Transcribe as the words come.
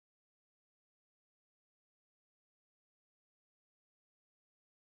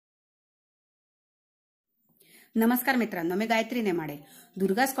नमस्कार मित्रांनो, मी Gayatri Nemade.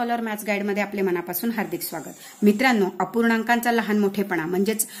 Durga scholar maths guide मध्ये आपले मनापासून हार्दिक स्वागत. मित्रांनो, अपूर्णांकांचा लहान मोठेपणा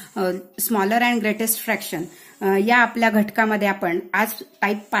म्हणजेच स्मॉलर अँड ग्रेटेस्ट फ्रॅक्शन या आपल्या घटकामध्ये आपण आज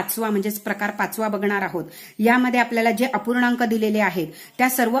टाईप 5 म्हणजेच प्रकार 5 बघणार आहोत. यामध्ये आपल्याला जे अपूर्णांक दिलेले आहेत त्या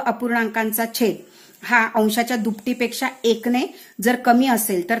सर्व अपूर्णांकांचा छेद हा अंशाच्या दुपटीपेक्षा 1ने जर कमी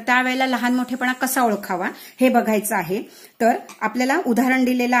असेल तर त्यावेळेला लहान मोठेपणा कसा ओळखावा हे बघायचं आहे. तर आपल्याला उदाहरण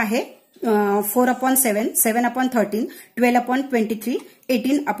दिलेलं आहे 4/7, 7/13, 12/23,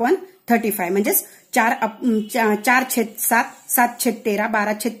 18/35 म्हणजेच 4/7, 7/13,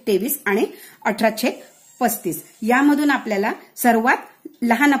 12/23 आणि 18/35. यामधून आपल्याला सर्वात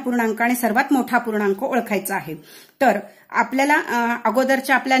लहान अपूर्णांक आणि सर्वात मोठा अपूर्णांक ओळखायचा आहे. तर आपल्याला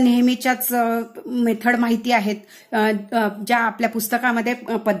अगोदरच्या आपल्या नेहमीच्याच मेथड माहिती आहेत, ज्या आपल्या पुस्तकामध्ये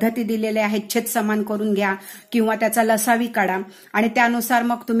पद्धती दिलेल्या आहेत. छेद समान करून घ्या किंवा त्याचा लसावी काढा आणि त्यानुसार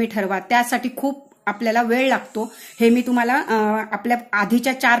मग तुम्ही ठरवा. त्यासाठी खूप आपल्याला वेळ लागतो. हे मी तुम्हाला आपल्या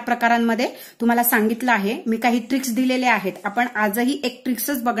आधीच्या 4 प्रकारांमध्ये तुम्हाला सांगितलं आहे. मी काही ट्रिक्स दिलेले आहेत. आपण आजही एक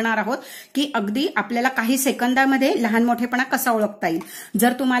ट्रिक्सच बघणार आहोत की अगदी आपल्याला काही सेकंदामध्ये लहान मोठेपणा कसा ओळखता येईल.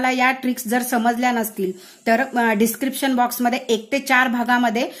 जर तुम्हाला या ट्रिक्स जर समजल्या नसतील तर डिस्क्रिप्शन बॉक्समध्ये 1 ते 4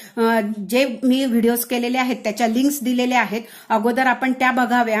 भागामध्ये जे मी व्हिडिओज केलेले आहेत त्याच्या लिंक्स दिलेल्या आहेत. अगोदर आपण त्या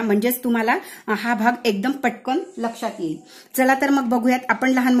बघाव्या, म्हणजेच तुम्हाला हा भाग एकदम पटकन लक्षात येईल. चला तर मग बघूयात आपण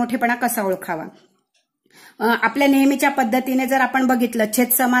लहान मोठेपणा कसा ओळखावा. आपल्या नेहमीच्या पद्धतीने जर आपण बघितलं,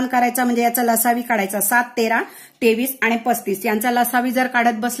 छेद समान करायचा म्हणजे याचा लसावी काढायचा. 7, 13, 23 आणि 35 यांचा लसावी जर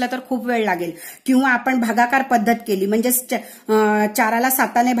काढत बसला तर खूप वेळ लागेल. किंवा आपण भागाकार पद्धत केली म्हणजे 4ला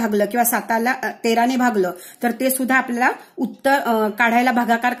 7ने भागलं किंवा 7ला 13ने भागलं तर ते सुद्धा आपल्याला उत्तर काढायला,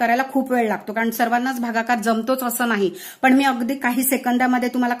 भागाकार करायला खूप वेळ लागतो. कारण सर्वांनाच भागाकार जमतोच असं नाही. पण मी अगदी काही सेकंदामध्ये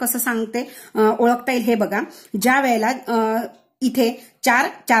तुम्हाला कसं सांगते ओळखता येईल हे बघा. ज्या वेळेला इथे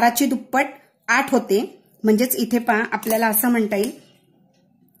 4ची दुप्पट 8 होते, म्हणजेच इथे पहा आपल्याला असं म्हणता येईल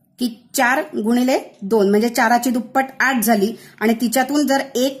की 4 गुणिले 2 म्हणजे 4ची दुप्पट 8 झाली आणि तिच्यातून जर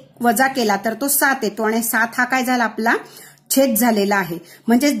 1 वजा केला तर तो 7 येतो आणि 7 हा काय झाला आपला छेद झालेला आहे.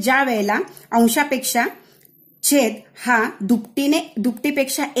 म्हणजे ज्या वेळेला अंशापेक्षा छेद हा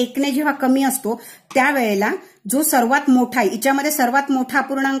दुपटीपेक्षा 1ने जेव्हा कमी असतो त्यावेळेला जो सर्वात मोठा, याच्यामध्ये सर्वात मोठा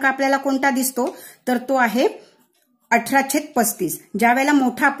अपूर्णांक आपल्याला कोणता दिसतो तर तो आहे 18/35. ज्या वेळेला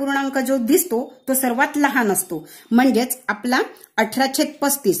मोठा अपूर्णांक जो दिसतो तो सर्वात लहान असतो. म्हणजेच आपला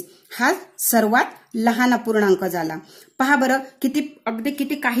 18/35 हा सर्वात लहान अपूर्णांक झाला. पहा बरं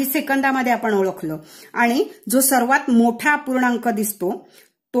किती काही सेकंदामध्ये आपण ओळखलं. आणि जो सर्वात मोठा अपूर्णांक दिसतो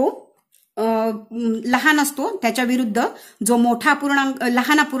तो लहान असतो, त्याच्या विरुद्ध जो मोठा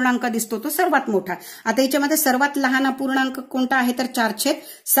लहान अपूर्णांक दिसतो तो सर्वात मोठा. आता याच्यामध्ये सर्वात लहान अपूर्णांक कोणता आहे तर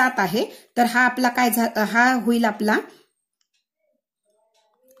 4/7 आहे. तर हा आपला हा होईल आपला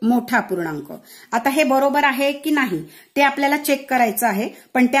मोठा अपूर्णांक. आता हे बरोबर आहे की नाही ते आपल्याला चेक करायचं आहे.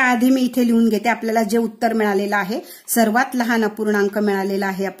 पण त्याआधी मी इथे लिहून घेते आपल्याला जे उत्तर मिळालेलं आहे. सर्वात लहान अपूर्णांक मिळालेला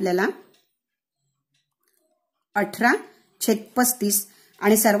आहे आपल्याला 18/35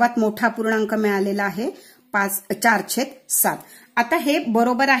 आणि सर्वात मोठा पूर्णांक मिळालेला आहे 4/7. आता हे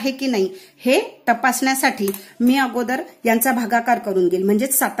बरोबर आहे की नाही हे तपासण्यासाठी मी अगोदर यांचा भागाकार करून घेईल.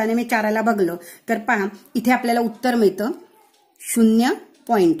 म्हणजेच 7ने मी 4ला भागलं तर पहा इथे आपल्याला उत्तर मिळतं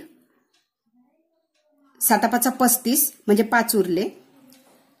 0.7/35 म्हणजे 5 उरले,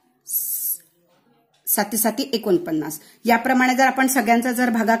 7×7 49. याप्रमाणे जर आपण सगळ्यांचा जर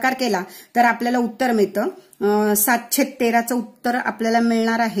भागाकार केला तर आपल्याला उत्तर मिळतं 7/13चं उत्तर आपल्याला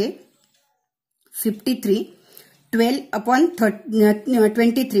मिळणार आहे 53.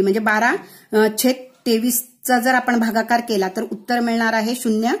 12/23 म्हणजे 12/23चा जर आपण भागाकार केला तर उत्तर मिळणार आहे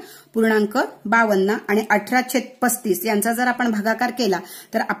 0.52 आणि 18/35 यांचा जर आपण भागाकार केला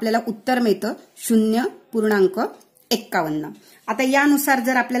तर आपल्याला उत्तर मिळतं 0.51. आता यानुसार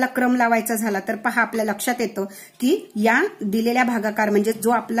जर आपल्याला क्रम लावायचा झाला तर पहा आपल्या लक्षात येतं की या दिलेल्या भागाकार म्हणजे जो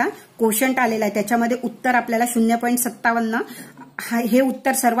आपला कोशंट आलेला आहे त्याच्यामध्ये उत्तर आपल्याला 0.57 हे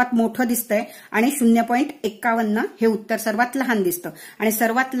उत्तर सर्वात मोठं दिसतंय आणि 0.51 हे उत्तर सर्वात लहान दिसतं. आणि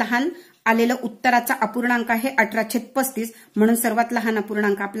सर्वात लहान आलेलं उत्तराचा अपूर्णांक आहे 18/35 म्हणून सर्वात लहान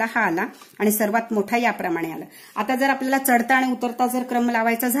अपूर्णांक आपला हा आला आणि सर्वात मोठा याप्रमाणे आला. आता जर आपल्याला चढता आणि उतरता जर क्रम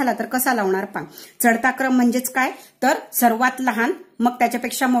लावायचा झाला तर कसा लावणार पहा. चढता क्रम म्हणजेच काय तर सर्वात लहान, मग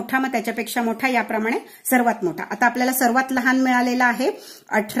त्याच्यापेक्षा मोठा, मग त्याच्यापेक्षा मोठा, याप्रमाणे सर्वात मोठा. आता आपल्याला सर्वात लहान मिळालेला आहे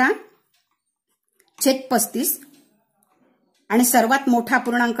 18/35 आणि सर्वात मोठा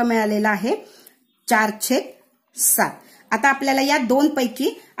अपूर्णांक मिळालेला आहे 4/7. आता आपल्याला या 2 पैकी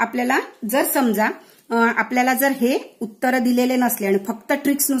आपल्याला जर समजा आपल्याला जर हे उत्तर दिलेले नसले आणि फक्त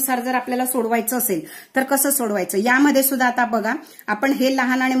ट्रिक्सनुसार जर आपल्याला सोडवायचं असेल तर कसं सोडवायचं, यामध्ये सुद्धा आता बघा आपण हे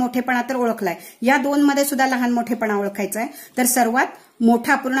लहान आणि मोठेपणा तर ओळखलाय, या दोन मध्ये सुद्धा लहान मोठेपणा ओळखायचा आहे. तर सर्वात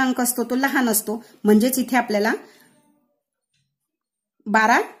मोठा अपूर्णांक असतो तो लहान असतो, म्हणजेच इथे आपल्याला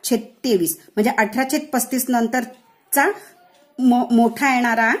 12/23 म्हणजे 18/35 नंतरचा मोठा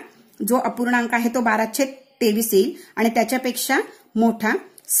येणारा जो अपूर्णांक आहे तो 12/23 येईल आणि त्याच्यापेक्षा मोठा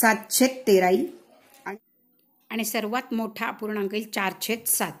 7/13 येईल आणि सर्वात मोठा अपूर्णांक येईल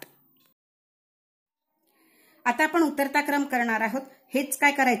 4/7. आता आपण उतरता क्रम करणार आहोत. हेच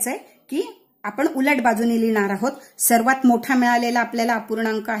काय करायचंय की आपण उलट बाजूने लिहिणार आहोत. सर्वात मोठा मिळालेला आपल्याला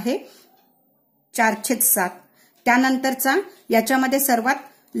अपूर्णांक आहे 4/7. त्यानंतरचा याच्यामध्ये सर्वात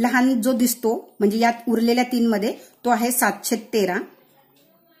लहान जो दिसतो म्हणजे यात उरलेल्या 3 मध्ये तो आहे 7/13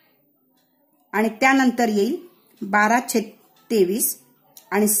 आणि त्यानंतर येईल 12/23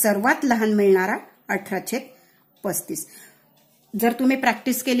 आणि सर्वात लहान मिळणारा 18/35. जर तुम्ही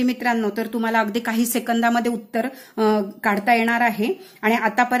प्रॅक्टिस केली मित्रांनो तर तुम्हाला अगदी काही सेकंदामध्ये उत्तर काढता येणार आहे. आणि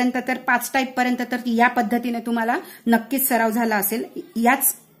आतापर्यंत तर 5 टाईप पर्यंत तर या पद्धतीने तुम्हाला नक्कीच सराव झाला असेल.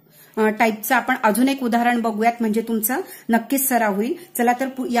 याच टाईपचं आपण अजून एक उदाहरण बघूयात म्हणजे तुमचा नक्कीच सराव होईल. चला तर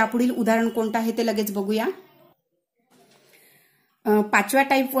यापुढील उदाहरण कोणतं आहे ते लगेच बघूया. 5व्या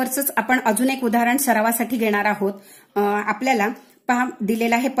टाईपवरच आपण अजून एक उदाहरण सरावासाठी घेणार आहोत. आपल्याला पहा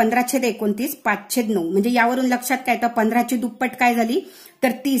दिलेला आहे 15/29 5/9 म्हणजे यावरून लक्षात काय तर 15ची दुप्पट काय झाली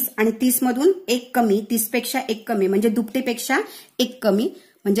तर 30 आणि 30 मधून 1 कमी, 30 पेक्षा 1 कमी म्हणजे दुपटीपेक्षा 1 कमी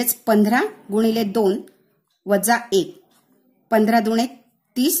म्हणजेच 15 गुणिले 2 वजा 1, 15 दुणे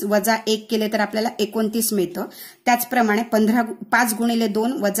 30 वजा 1 केले तर आपल्याला 29 मिळतं. त्याचप्रमाणे 5 गुणिले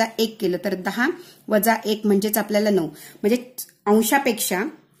 2 वजा 1 केलं तर 10 वजा 1 म्हणजेच आपल्याला 9 म्हणजे अंशापेक्षा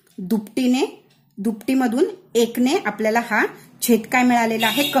दुपटीमधून 1ने आपल्याला हा छेद काय मिळालेला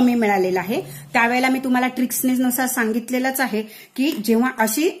आहे कमी मिळालेला आहे. त्यावेळेला मी तुम्हाला ट्रिक्सनुसार सांगितलेलंच आहे की जेव्हा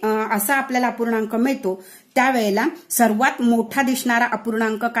असा आपल्याला अपूर्णांक मिळतो त्यावेळेला सर्वात मोठा दिसणारा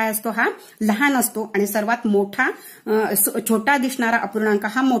अपूर्णांक काय असतो हा लहान असतो आणि सर्वात छोटा दिसणारा अपूर्णांक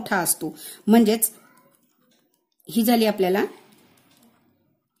हा मोठा असतो. म्हणजेच ही झाली आपल्याला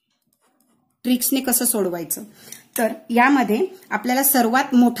ट्रिक्सने कसं सोडवायचं. तर यामध्ये आपल्याला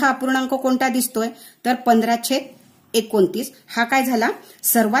सर्वात मोठा अपूर्णांक कोणता दिसतोय तर 15/29 हा काय झाला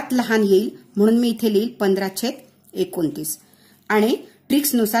सर्वात लहान येईल म्हणून मी इथे लिहिल 15/29 आणि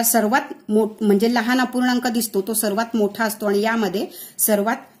ट्रिक्सनुसार सर्वात म्हणजे लहान अपूर्णांक दिसतो तो सर्वात मोठा असतो आणि यामध्ये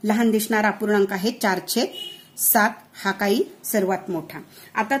सर्वात लहान दिसणारा अपूर्णांक आहे 4/7 हा काही सर्वात मोठा.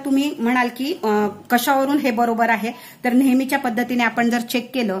 आता तुम्ही म्हणाल की कशावरून हे बरोबर आहे तर नेहमीच्या पद्धतीने आपण जर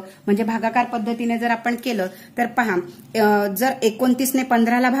चेक केलं म्हणजे भागाकार पद्धतीने जर आपण केलं तर पहा जर 29 ने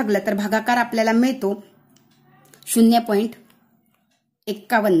 15ला भागलं तर भागाकार आपल्याला मिळतो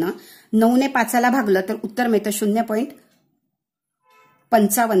 0.51. 9 ने 5ला भागलं तर उत्तर मिळतं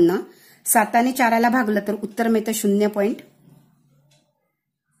 0.55. 7 ने 4ला भागलं तर उत्तर मिळतं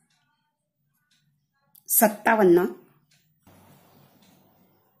 0.57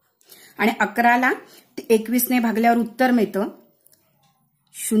 आणि 11ला 21 ने भागल्यावर उत्तर मिळतं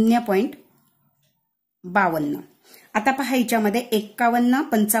 0.52. आता पहा याच्यामध्ये 51,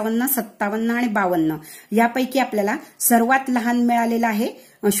 55, 57 आणि 52 यापैकी आपल्याला सर्वात लहान मिळालेला आहे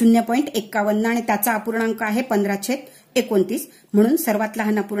 0.51 आणि त्याचा अपूर्णांक आहे 15/29 म्हणून सर्वात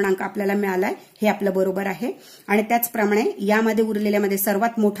लहान अपूर्णांक आपल्याला मिळालाय हे आपलं बरोबर आहे. आणि त्याचप्रमाणे यामध्ये उरलेल्यामध्ये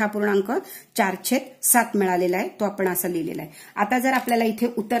सर्वात मोठा अपूर्णांक 4/7 मिळालेला आहे तो आपण असं लिहिलेला आहे. आता जर आपल्याला इथे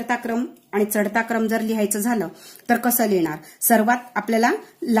उतरता क्रम आणि चढता क्रम जर लिहायचं झालं तर कसं लिहिणार. सर्वात आपल्याला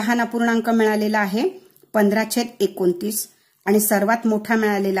लहान अपूर्णांक मिळालेला आहे 15/29 आणि सर्वात मोठा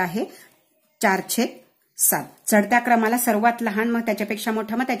मिळालेला आहे 4/7. चढत्या क्रमाला सर्वात लहान मग त्याच्यापेक्षा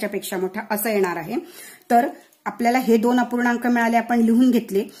मोठा मग त्याच्यापेक्षा मोठा असं येणार आहे. तर आपल्याला हे 2 अपूर्णांक मिळाले आपण लिहून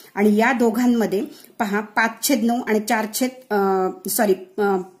घेतले आणि या दोघांमध्ये पहा 5/9 आणि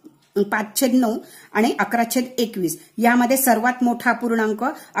 5/9 आणि 11/21 यामध्ये सर्वात मोठा अपूर्णांक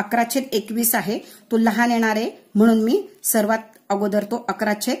 11/21 आहे तो लहान येणार आहे म्हणून मी सर्वात अगोदर तो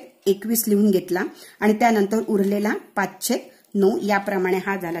 11/21 लिहून घेतला आणि त्यानंतर उरलेला 5/9 याप्रमाणे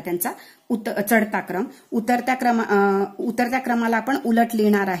हा झाला त्यांचा चढता क्रम. उतरत्या क्रमाला आपण उलट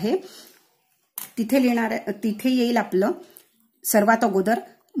लिहिणार आहे. तिथे येईल आपलं सर्वात अगोदर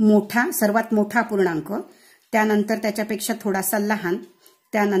सर्वात मोठा अपूर्णांक, त्यानंतर त्याच्यापेक्षा थोडासा लहान,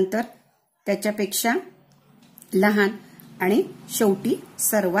 त्यानंतर त्याच्यापेक्षा लहान आणि शेवटी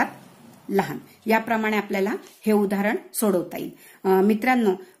सर्वात लहान. याप्रमाणे आपल्याला हे उदाहरण सोडवता येईल.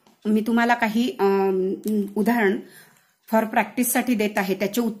 मित्रांनो मी तुम्हाला काही उदाहरण फॉर प्रॅक्टिससाठी देत आहे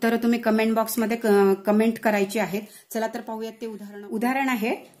त्याचे उत्तर तुम्ही कमेंट बॉक्समध्ये कमेंट करायची आहेत. चला तर पाहूयात ते उदाहरण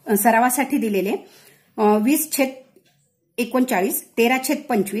आहे सरावासाठी दिलेले. 20/39,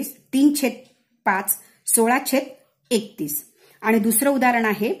 13/25, 3/5, 16/31. आणि दुसरं उदाहरण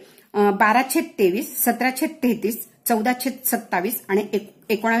आहे 12/23, 17/33, 14/27 आणि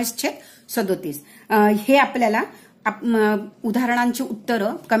 19/37. हे आपल्याला उदाहरणांची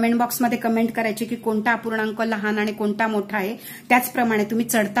उत्तरं कमेंट बॉक्समध्ये कमेंट करायची की कोणता अपूर्णांक लहान आणि कोणता मोठा आहे. त्याचप्रमाणे तुम्ही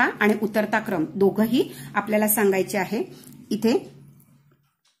चढता आणि उतरता क्रम दोघंही आपल्याला सांगायचे आहे. इथे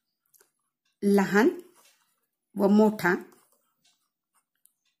लहान व मोठा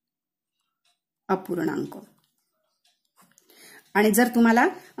अपूर्णांक. आणि जर तुम्हाला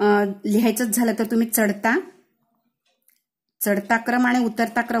लिहायचंच झालं तर तुम्ही चढता क्रम आणि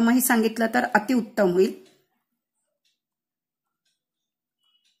उतरता क्रमही सांगितलं तर अतिउत्तम होईल.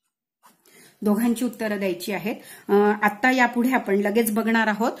 दोघांची उत्तरं द्यायची आहेत. आता यापुढे आपण लगेच बघणार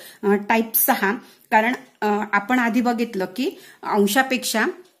आहोत टाईप 6. कारण आपण आधी बघितलं की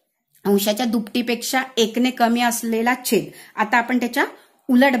अंशाच्या दुपटीपेक्षा 1ने कमी असलेला छेद. आता आपण त्याच्या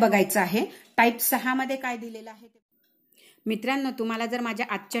उलट बघायचं आहे. टाईप 6 मध्ये काय दिलेलं आहे. मित्रांनो, तुम्हाला जर माझ्या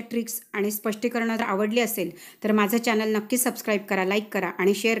आजच्या ट्रिक्स आणि स्पष्टीकरण जर आवडली असेल तर माझं चॅनल नक्की सबस्क्राईब करा, लाईक करा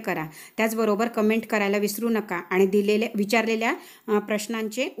आणि शेअर करा. त्याचबरोबर कमेंट करायला विसरू नका आणि विचारलेल्या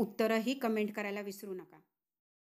प्रश्नांचे उत्तरही कमेंट करायला विसरू नका.